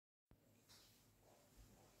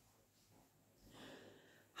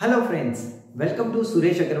Hello friends, welcome to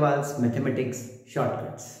Suresh Aggarwal's Mathematics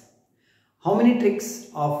Shortcuts. How many tricks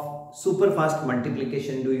of super fast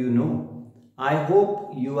multiplication do you know? I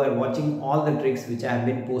hope you are watching all the tricks which I have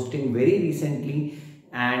been posting very recently,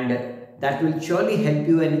 and that will surely help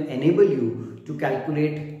you and enable you to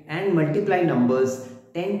calculate and multiply numbers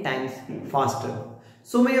 10 times faster.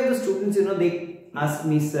 So many of the students, they ask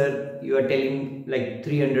me, sir, you are telling like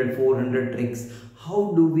 300, 400 tricks.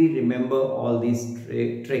 How do we remember all these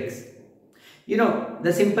tricks?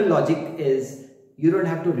 The simple logic is you don't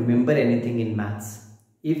have to remember anything in maths.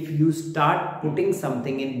 If you start putting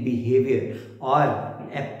something in behavior or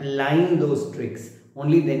applying those tricks,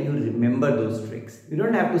 only then you remember those tricks. You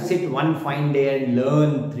don't have to sit one fine day and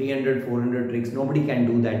learn 300, 400 tricks. Nobody can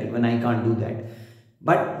do that. Even I can't do that.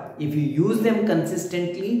 But if you use them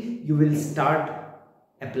consistently, you will start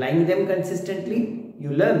applying them consistently,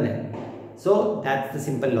 you learn them. So that's the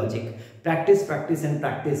simple logic. Practice, practice and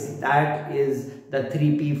practice. That is the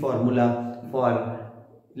 3P formula for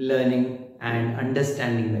learning and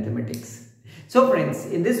understanding mathematics. So friends,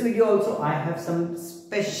 in this video also I have some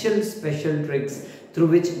special tricks through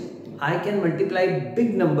which I can multiply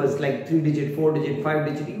big numbers like 3-digit, 4-digit,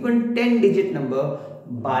 5-digit, even 10-digit number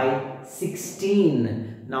by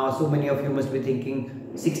 16. Now so many of you must be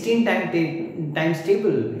thinking 16 times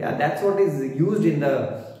table. Yeah, that's what is used in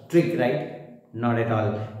the trick, right? Not at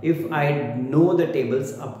all. If I know the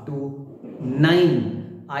tables up to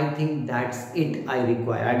 9, I think that's it I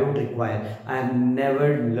require. I don't require. I have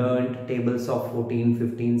never learned tables of 14,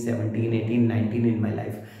 15, 17, 18, 19 in my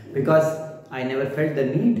life because I never felt the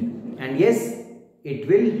need. And yes, it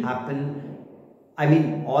will happen. I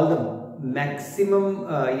mean, all the maximum,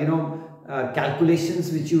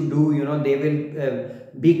 calculations which you do, they will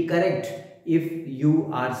be correct if you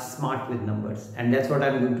are smart with numbers, and that's what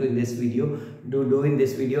I'm going to in this video do in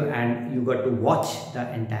this video, and you got to watch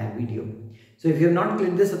the entire video. So if you have not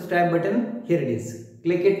clicked the subscribe button, here it is,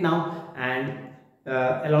 click it now, and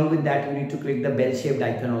along with that you need to click the bell shaped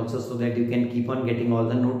icon also, so that you can keep on getting all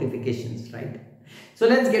the notifications, right? So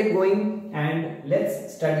let's get going and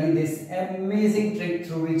let's study this amazing trick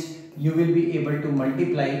through which you will be able to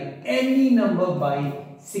multiply any number by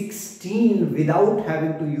 16 without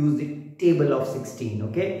having to use the table of 16.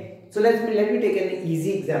 Okay, so let me take an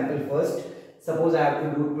easy example first. Suppose I have to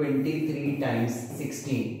do 23 times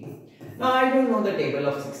 16. Now I don't know the table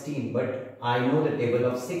of 16, but I know the table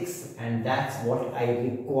of 6, and that's what I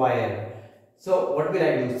require. So what will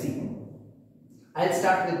I do? See, I'll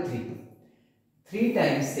start with 3. 3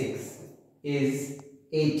 times 6 is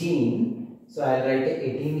 18. So I'll write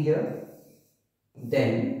 18 here.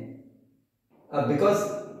 Then because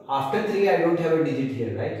after 3 I don't have a digit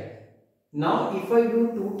here, right? Now if I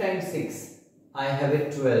do 2 times 6, I have a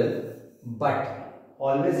 12, but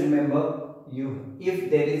always remember, if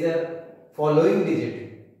there is a following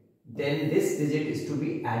digit, then this digit is to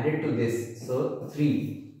be added to this, so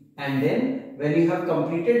 3. And then when you have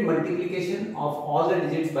completed multiplication of all the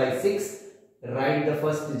digits by 6, write the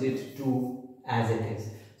first digit 2 as it is.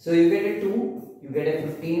 So you get a 2, you get a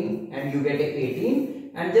 15 and you get a 18.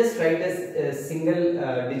 And just write a single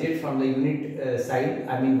digit from the unit side,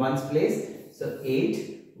 I mean ones place. So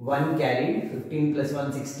 8, 1 carried, 15 plus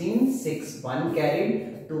 1, 16, 6, 1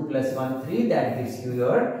 carried, 2 plus 1, 3. That gives you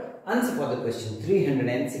your answer for the question,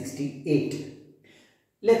 368.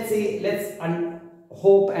 Let's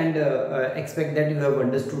hope and expect that you have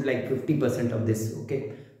understood like 50% of this.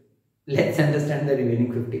 Okay, let's understand the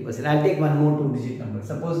remaining 50%. I'll take one more 2-digit number.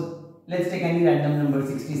 Suppose let's take any random number,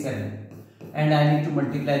 67. And I need to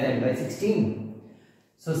multiply that by 16.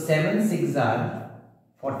 So 7 6 are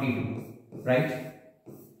 42, right?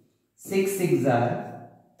 6 6 are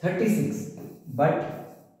 36.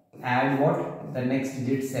 But add what? The next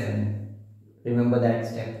digit 7. Remember that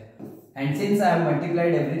step. And since I have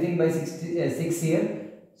multiplied everything by 6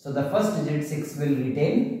 here, so the first digit 6 will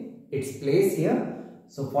retain its place here.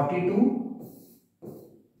 So 42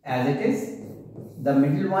 as it is. The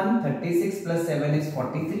middle one, 36 plus 7 is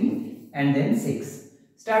 43. And then 6.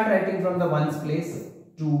 Start writing from the ones place.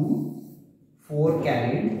 2, 4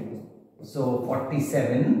 carried. So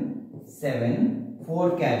 47, 7,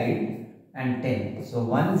 4 carried and 10. So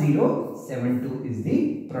 1072 is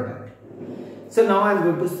the product. So now I am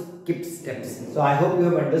going to skip steps. So I hope you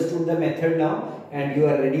have understood the method now and you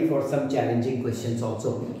are ready for some challenging questions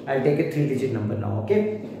also. I'll take a 3-digit number now.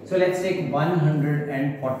 Okay. So let's take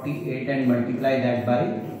 148 and multiply that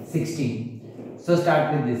by 16. So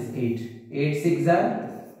start with this 8. 8 6 are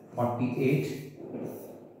 48.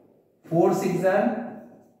 4 6 are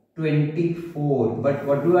 24. But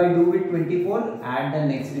what do I do with 24? Add the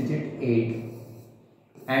next digit 8.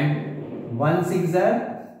 And 1 6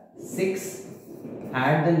 are 6,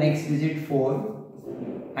 add the next digit 4,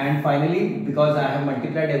 and finally because I have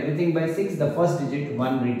multiplied everything by 6, the first digit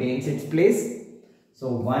 1 retains its place.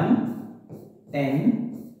 So 1,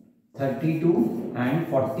 10, 32 and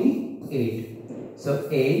 48. So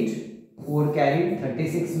 8, 4 carried,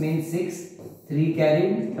 36 means 6, 3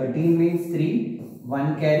 carried, 13 means 3,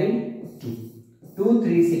 1 carried, 2. 2,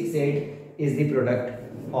 3, 6, 8 is the product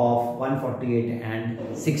of 148 and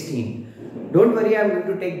 16. Don't worry, I am going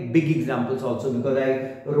to take big examples also because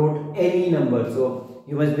I wrote any number. So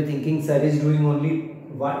you must be thinking sir is doing only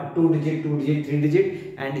 2 digit, 3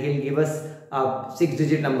 digit and he'll give us a 6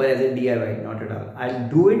 digit number as a DIY. Not at all. I'll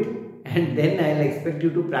do it and then I'll expect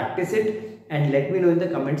you to practice it and let me know in the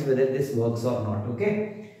comments whether this works or not.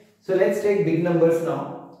 Okay. So let's take big numbers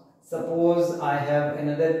now. Suppose I have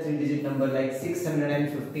another 3 digit number like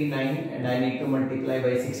 659 and I need to multiply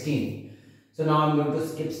by 16. So now I'm going to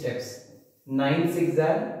skip steps. 9 6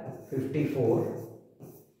 are 54.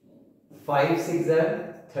 5 6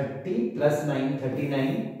 are 30 plus 9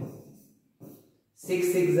 39.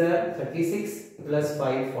 6 6 are 36 plus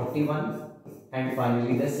 5 41 and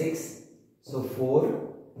finally the 6. So 4,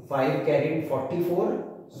 5 carried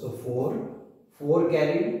 44. So 4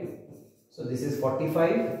 carried. So this is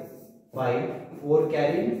 45. 5, 4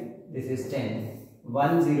 carried, this is 10.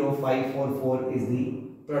 10544 is the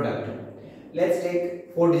product. Let's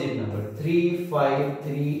take 4 digit number.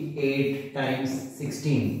 3538 times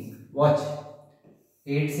 16. Watch.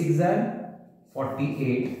 8 6 are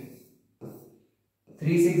 48.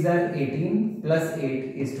 3 6 are 18 plus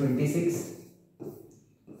 8 is 26.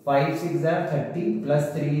 5 6 are 30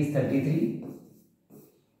 plus 3 is 33.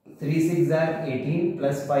 3 6 are 18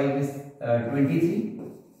 plus 5 is 23.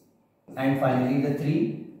 And finally the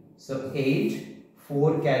 3. So 8,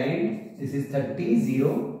 4 carried, this is 30,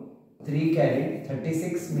 0, 3 carried,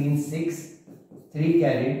 36 means 6, 3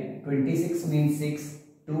 carried, 26 means 6,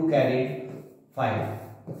 2 carried, 5.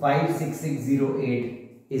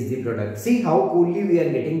 56608 is the product. See how coolly we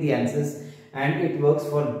are getting the answers, and it works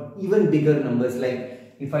for even bigger numbers.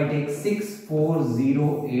 Like if I take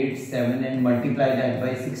 64087 and multiply that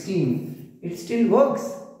by 16, it still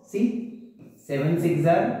works. See, 7 6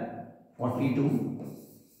 are 42,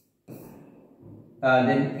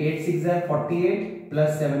 then 8 6 are 48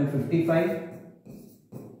 plus 7 55.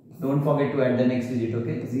 Don't forget to add the next digit.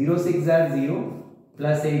 Okay, 0 6 are 0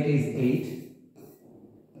 plus 8 is 8.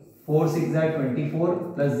 4 6 are 24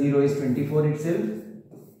 plus 0 is 24 itself.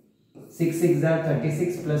 6 6 are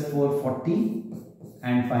 36 plus 4 40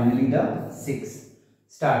 and finally the 6.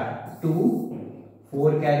 Start. 2,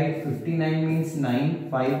 4 carried, 59 means 9,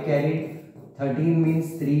 5 carried, 13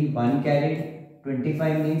 means 3, 1 carried,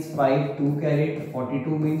 25 means 5, 2 carried,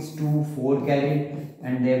 42 means 2, 4 carried,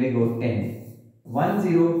 and there we go 10.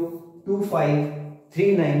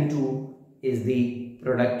 1025392 is the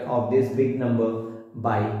product of this big number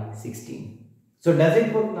by 16. So does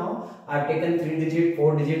it work now? I have taken 3 digit,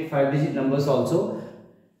 4 digit, 5 digit numbers also.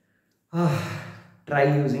 Try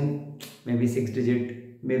using maybe 6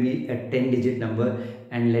 digit, maybe a 10 digit number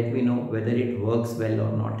and let me know whether it works well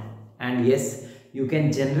or not. And yes, you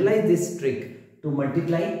can generalize this trick to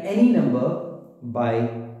multiply any number by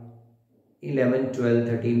 11, 12,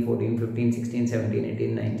 13, 14, 15, 16, 17,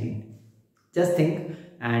 18, 19. Just think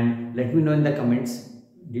and let me know in the comments.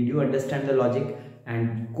 Did you understand the logic?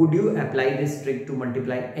 And could you apply this trick to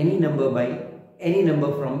multiply any number by any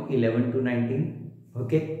number from 11 to 19?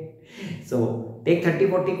 Okay. So take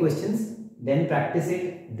 30-40 questions, then practice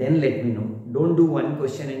it, then let me know. Don't do one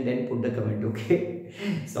question and then put the comment. Okay.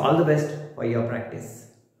 So all the best for your practice.